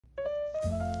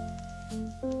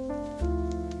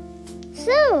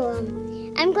So,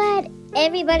 I'm glad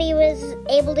everybody was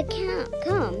able to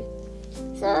come.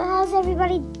 So, how's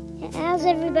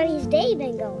everybody's day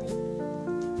been going?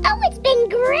 Oh, it's been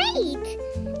great!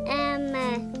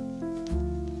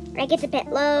 I get to pet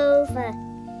Loaf, I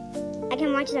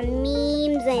can watch some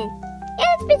memes, and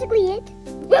yeah, that's basically it.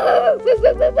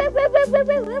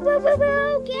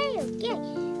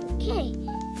 Okay.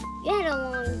 You had a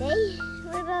long day.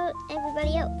 What about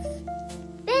everybody else?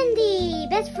 Bendy,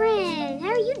 best friend, how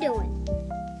are you doing?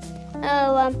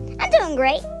 Oh, I'm doing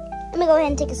great. Let me go ahead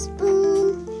and take a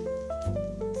spoon.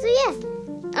 So yeah,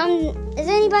 is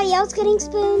anybody else getting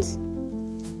spoons?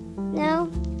 No?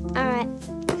 Alright.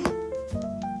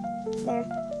 There.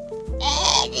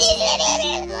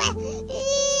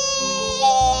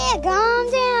 Calm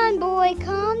down, boy.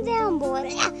 Calm down, boy.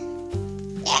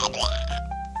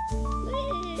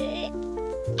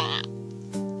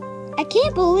 I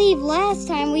can't believe last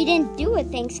time we didn't do a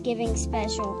Thanksgiving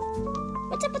special.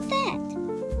 What's up with that?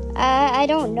 I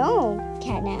don't know,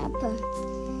 Catnap.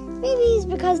 Maybe it's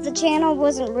because the channel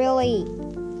wasn't really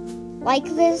like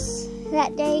this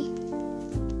that day.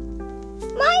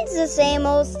 Mine's the same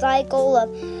old cycle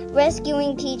of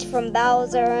rescuing Peach from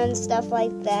Bowser and stuff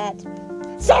like that.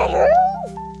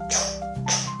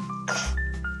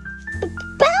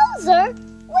 Bowser?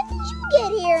 When did you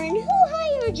get here and who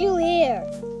hired you here?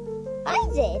 I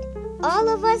did. All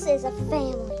of us is a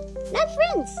family, not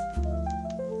friends.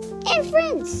 And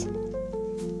friends.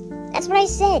 That's what I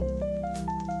said.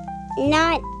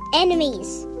 Not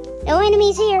enemies. No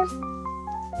enemies here.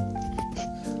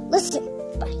 Listen,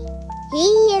 buddy.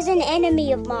 He is an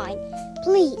enemy of mine.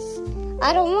 Please.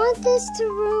 I don't want this to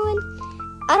ruin.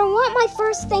 I don't want my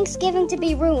first Thanksgiving to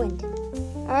be ruined.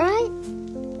 Alright?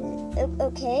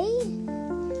 Okay.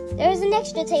 There's an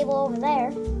extra table over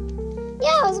there.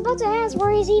 Yeah, I was about to ask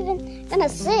where he's even gonna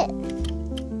sit.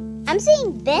 I'm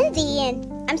seeing Bendy and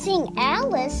I'm seeing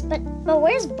Alice, but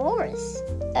where's Boris?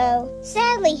 Oh,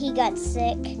 sadly he got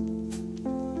sick.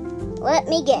 Let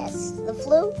me guess, the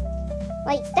flu?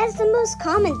 Like, that's the most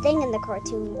common thing in the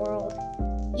cartoon world.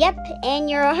 Yep, and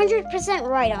you're 100%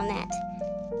 right on that.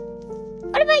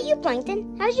 What about you,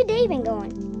 Plankton? How's your day been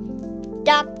going?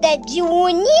 Dr.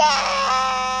 Junior!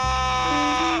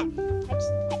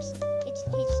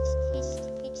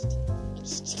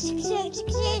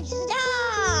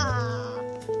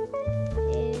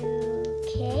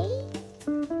 Okay.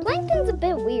 Plankton's a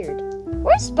bit weird.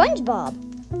 Where's SpongeBob?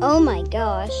 Oh my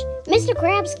gosh. Mr.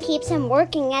 Krabs keeps him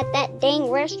working at that dang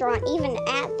restaurant even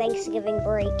at Thanksgiving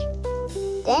break.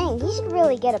 Dang, he should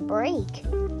really get a break.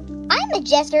 I'm a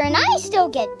jester and I still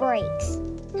get breaks.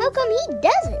 How come he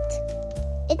doesn't?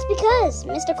 It's because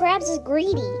Mr. Krabs is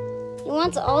greedy. He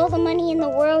wants all the money in the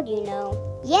world, you know.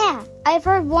 Yeah, I've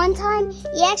heard one time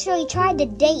he actually tried to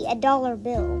date a dollar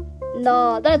bill.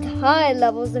 Nah, that's high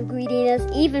levels of greediness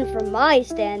even for my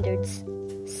standards.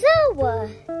 So,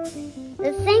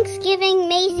 the Thanksgiving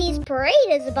Macy's parade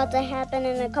is about to happen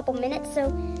in a couple minutes, so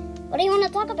what do you want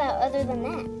to talk about other than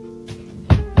that?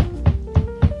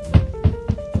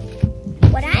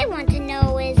 What I want to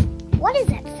know is, what is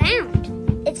that sound?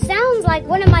 It sounds like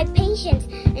one of my patients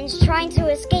is trying to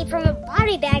escape from a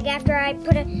body bag after I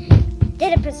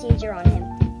did a procedure on him.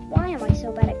 Why am I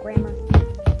so bad at grammar?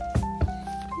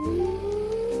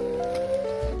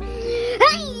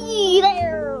 Hey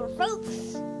there,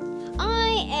 folks!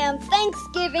 I am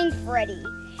Thanksgiving Freddy.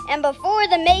 And before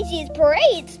the Macy's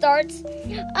parade starts,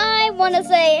 I want to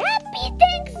say Happy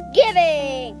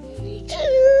Thanksgiving!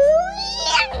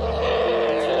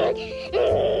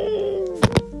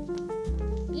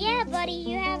 Yeah, buddy,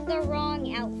 you have the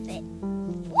wrong outfit.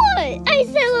 What? I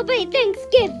celebrate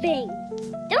Thanksgiving!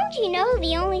 Don't you know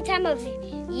the only time of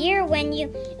year when you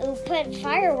put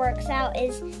fireworks out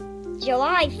is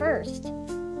July 1st?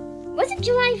 Was it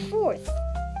July 4th?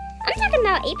 I'm talking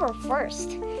about April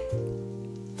 1st.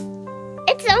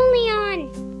 It's only on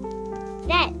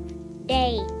that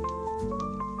day.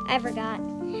 I forgot.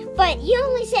 But you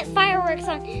only set fireworks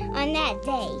on that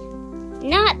day.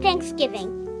 Not Thanksgiving.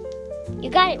 You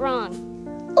got it wrong.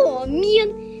 Oh,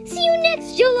 man. See you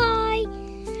next July.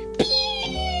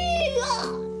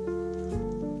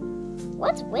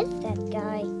 What's with that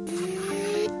guy?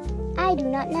 I do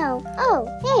not know. Oh,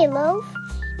 hey, Loaf.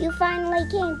 You finally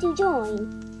came to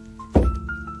join.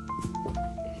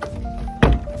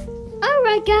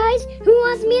 Alright, guys. Who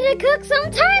wants me to cook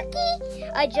some turkey?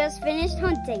 I just finished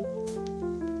hunting.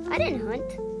 I didn't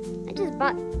hunt. I just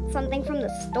bought something from the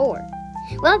store.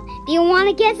 Well, do you want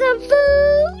to get some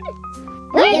food?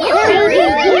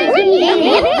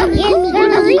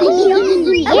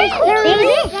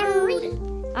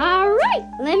 Alright. right,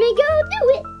 let me go do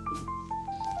it.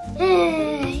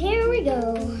 Here we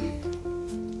go.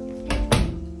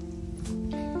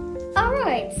 All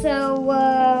right, so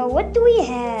what do we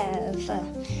have?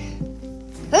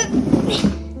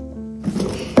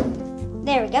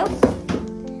 There we go.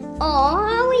 Oh,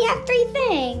 I only have 3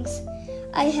 things.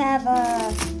 I have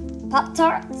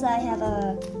Pop-Tarts. I have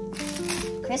a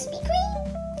Krispy Kreme.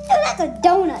 Oh, that's a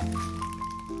donut.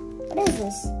 What is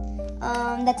this?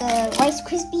 That's a Rice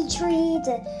Krispie treat.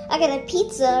 I got a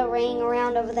pizza ring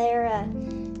around over there.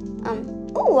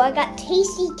 Oh, I got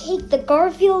Tasty Cake, the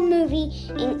Garfield movie,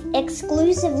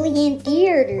 exclusively in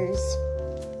theaters.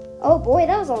 Oh boy,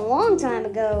 that was a long time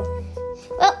ago.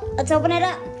 Well, let's open it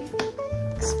up.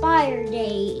 Expire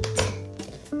date,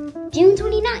 June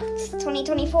 29th,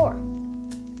 2024.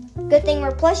 Good thing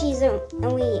we're plushies and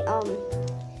we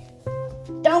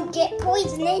don't get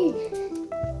poisoning.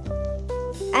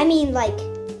 I mean, like,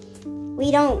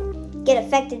 we don't get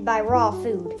affected by raw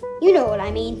food. You know what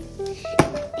I mean.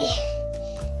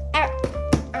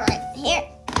 Alright, here.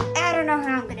 I don't know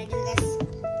how I'm gonna do this.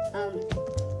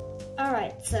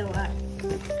 Alright, so,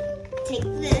 take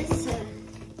this.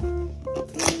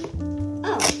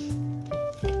 Oh.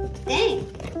 Dang.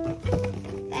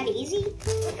 That easy?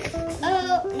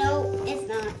 Oh, no, it's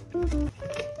not.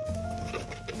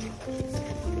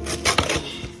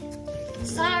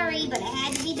 Sorry, but it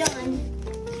had to be done.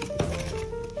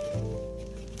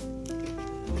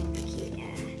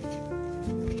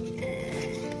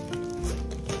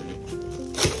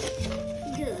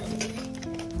 Good.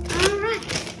 All right.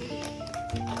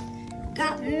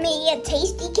 Got me a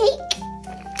tasty cake.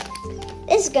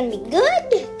 This is gonna be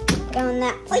good. Put on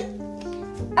that plate.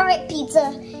 All right,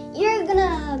 pizza. You're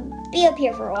gonna be up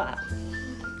here for a while.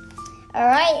 All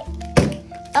right.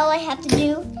 All I have to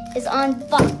do is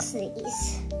unbox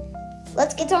these.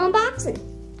 Let's get to unboxing.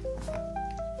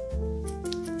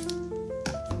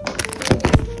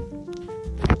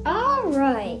 All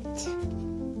right,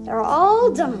 they're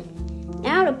all done.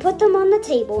 Now to put them on the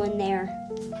table in there.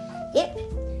 Yep.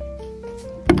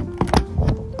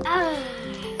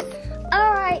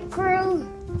 All right, crew.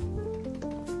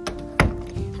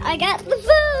 I got the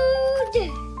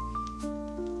food.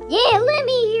 Yeah, let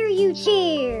me hear you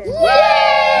cheer.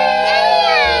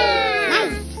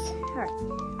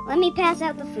 Let me pass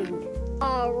out the food.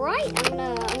 All right, I'm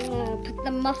gonna put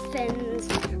the muffins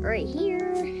right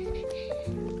here.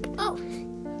 Oh,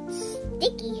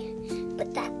 sticky.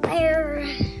 Put that there.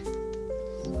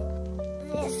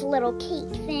 This little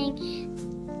cake thing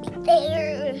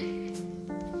there.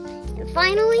 And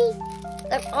finally,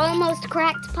 the almost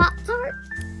cracked Pop-Tart.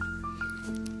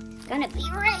 It's gonna be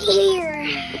right here.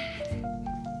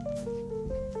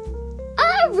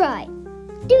 All right.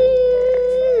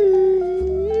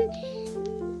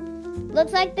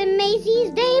 Looks like the Macy's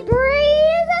Day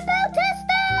Parade is about to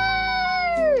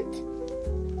start!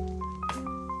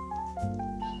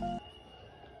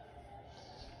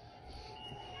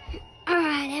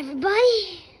 Alright,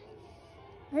 everybody.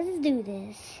 Let's do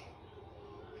this.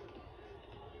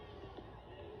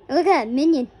 Look at that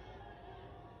minion.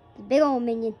 The big old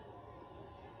minion.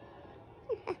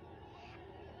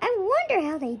 I wonder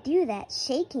how they do that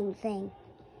shaking thing.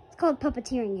 It's called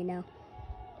puppeteering, you know.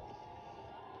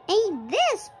 Ain't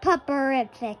this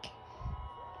pupperific?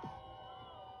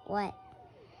 What?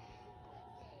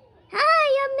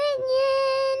 Hi,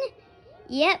 minion!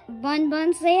 Yep, Bun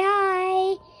Bun, say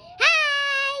hi.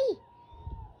 Hi!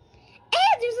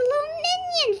 Hey, there's a little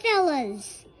minion,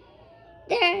 fellas.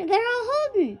 They're all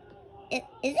holding. Is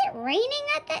it raining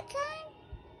at that time?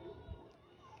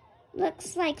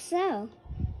 Looks like so.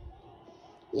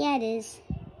 Yeah, it is.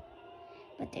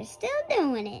 But they're still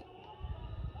doing it.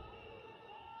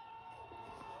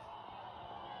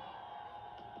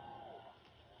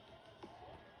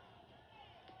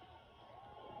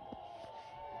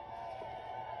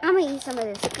 I'm gonna eat some of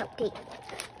this cupcake.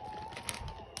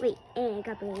 Wait,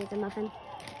 cupcake is a muffin.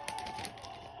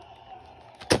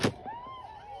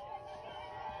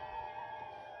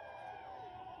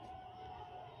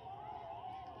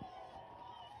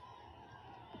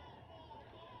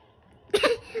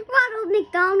 Ronald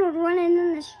McDonald running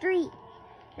in the street.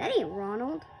 That ain't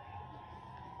Ronald.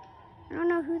 I don't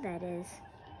know who that is.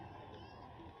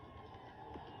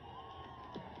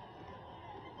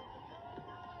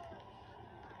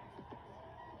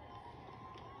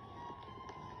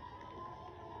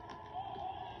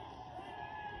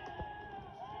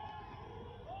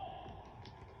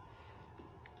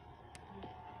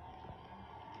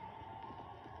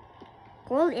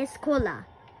 ¿Cuál es cola?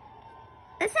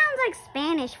 That sounds like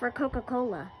Spanish for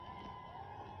Coca-Cola.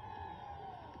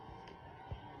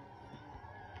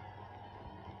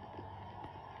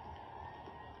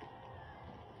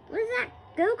 What is that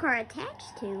go-kart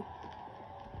attached to?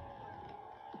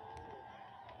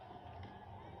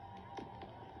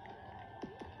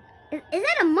 Is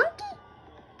that a monkey?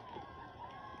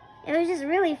 It was just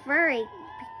really furry,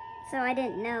 so I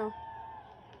didn't know.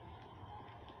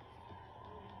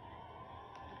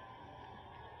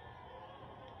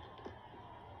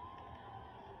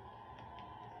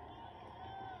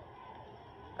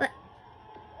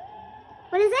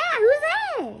 What is that? Who's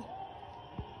that?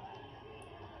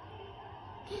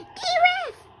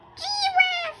 Giraffe!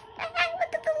 Giraffe!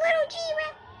 Look at the little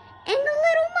giraffe and the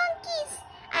little monkeys.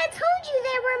 I told you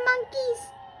there were monkeys.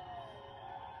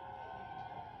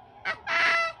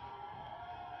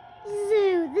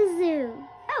 Zoo, the zoo.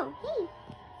 Oh, hey.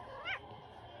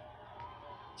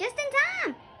 Just in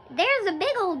time. There's a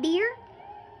big old deer.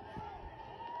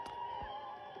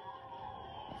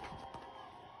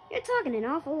 You're talking an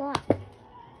awful lot.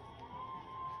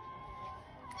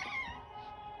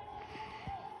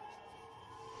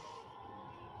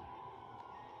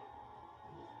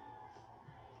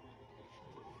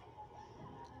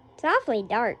 It's awfully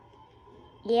dark.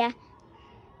 Yeah.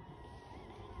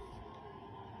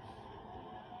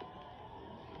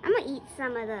 I'm gonna eat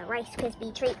some of the Rice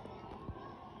Krispie treat.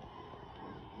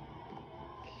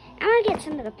 I'm gonna get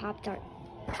some of the Pop-Tart.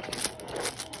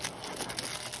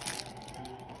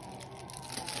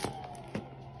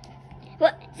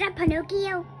 What? Is that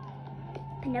Pinocchio?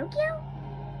 Pinocchio?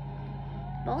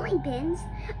 Bowling pins?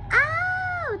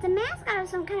 Oh, it's a mascot of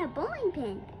some kind of bowling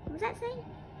pin. What was that saying?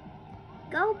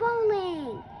 Go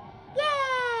bowling!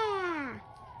 Yeah!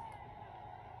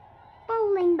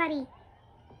 Bowling, buddy.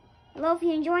 Hello, if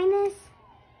you're enjoying this.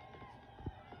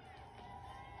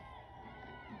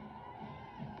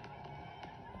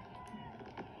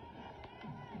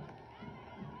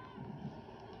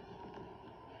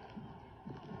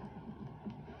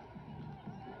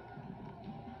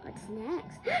 What's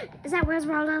next? Is that where's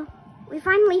Waldo? We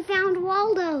finally found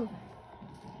Waldo.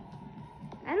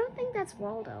 I don't think that's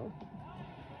Waldo.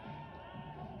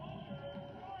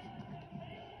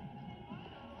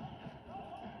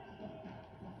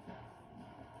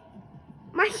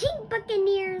 Marching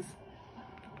Buccaneers.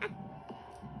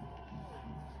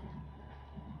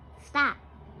 Stop.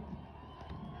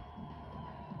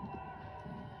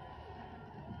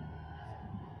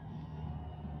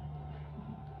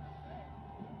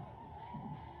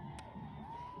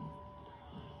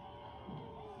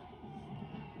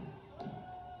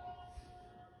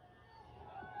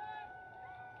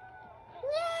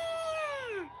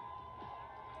 Yeah.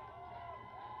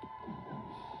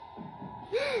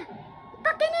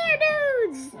 Buccaneer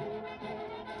dudes!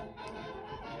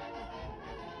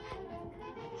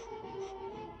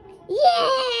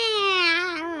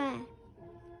 Yeah!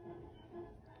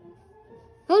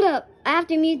 Hold up, I have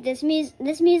to mute this.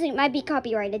 This music might be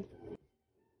copyrighted.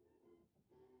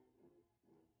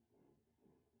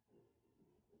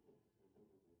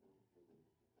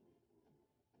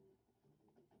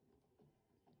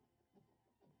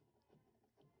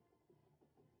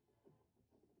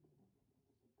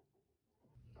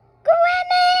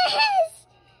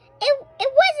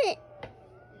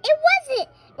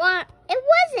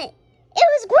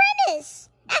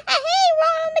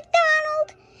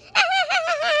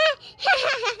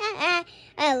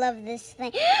 I love this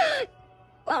thing.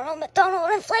 Ronald McDonald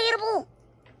inflatable.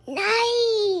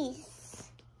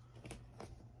 Nice.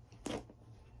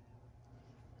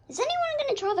 Is anyone going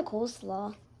to try the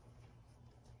coleslaw?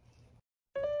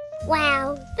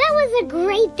 Wow, that was a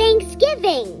great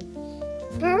Thanksgiving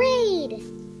parade.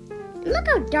 Look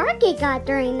how dark it got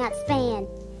during that span.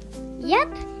 Yep,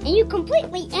 and you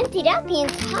completely emptied out the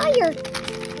entire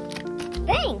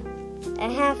thing. A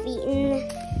half-eaten,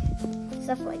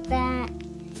 stuff like that.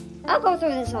 I'll go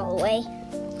through this all the way.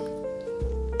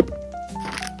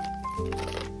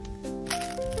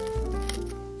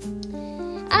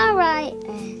 All right,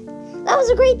 that was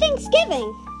a great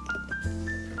Thanksgiving.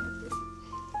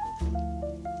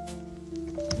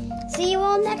 See you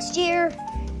all next year.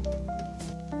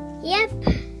 Yep,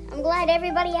 I'm glad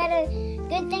everybody had a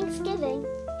good Thanksgiving.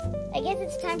 I guess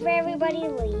it's time for everybody to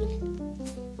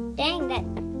leave. Dang,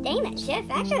 that chef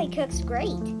actually cooks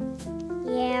great.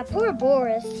 Yeah, poor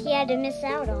Boris, he had to miss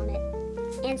out on it.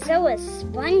 And so was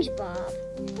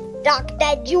SpongeBob.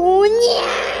 Dr. Junior!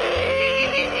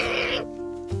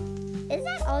 Is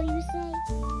that all you say?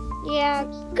 Yeah,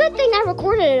 good thing I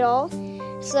recorded it all.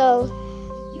 So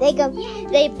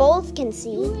they both can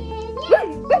see.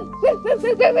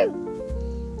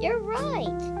 You're right.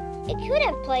 It could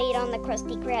have played on the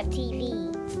Krusty Krab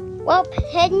TV. Well,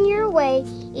 heading your way,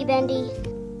 E-Bendy.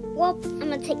 Well, I'm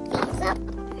gonna take these up.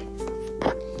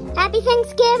 Happy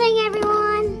Thanksgiving,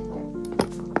 everyone!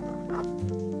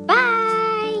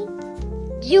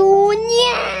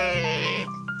 Junior!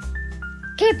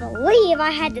 Can't believe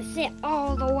I had to sit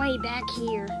all the way back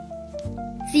here.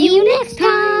 See you next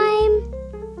time!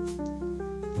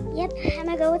 Yep, I'm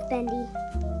gonna go with Bendy.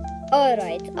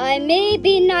 Alright, I may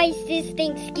be nice this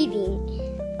Thanksgiving,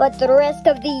 but the rest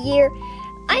of the year,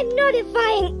 I'm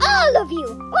notifying all of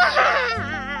you!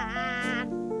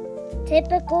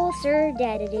 Typical Sir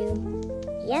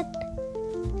Dadadoo. Yep.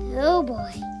 Oh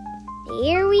boy. The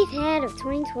year we've had of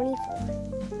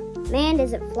 2024. Man,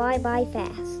 does it fly by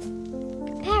fast.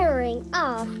 Powering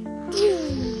off.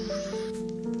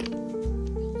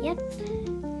 Yep.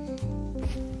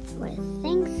 With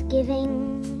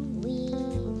Thanksgiving